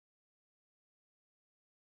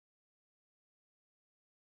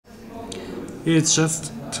It's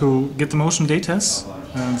just to get the motion data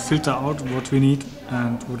and filter out what we need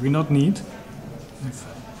and what we not need.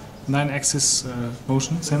 9-axis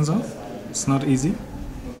motion sensor. It's not easy.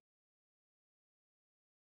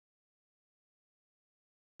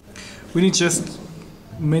 We need just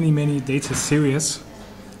many data series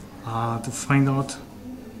to find out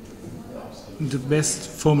the best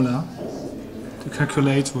formula to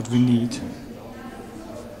calculate what we need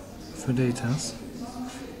for data.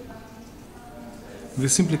 We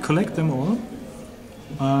simply collect them all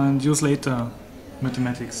and use later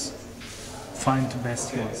mathematics, find the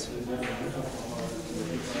best ones.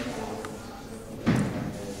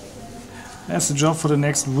 That's the job for the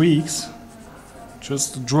next weeks.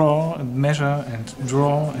 Just draw and measure and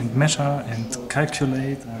draw and measure and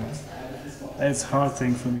calculate. That's a hard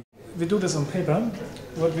thing for me. We do this on paper,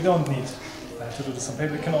 but we don't need to do this on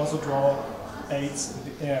paper. We can also draw eights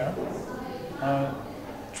in the air,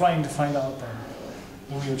 trying to find out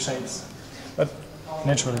the real shapes. But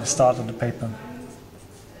naturally, we start on the paper.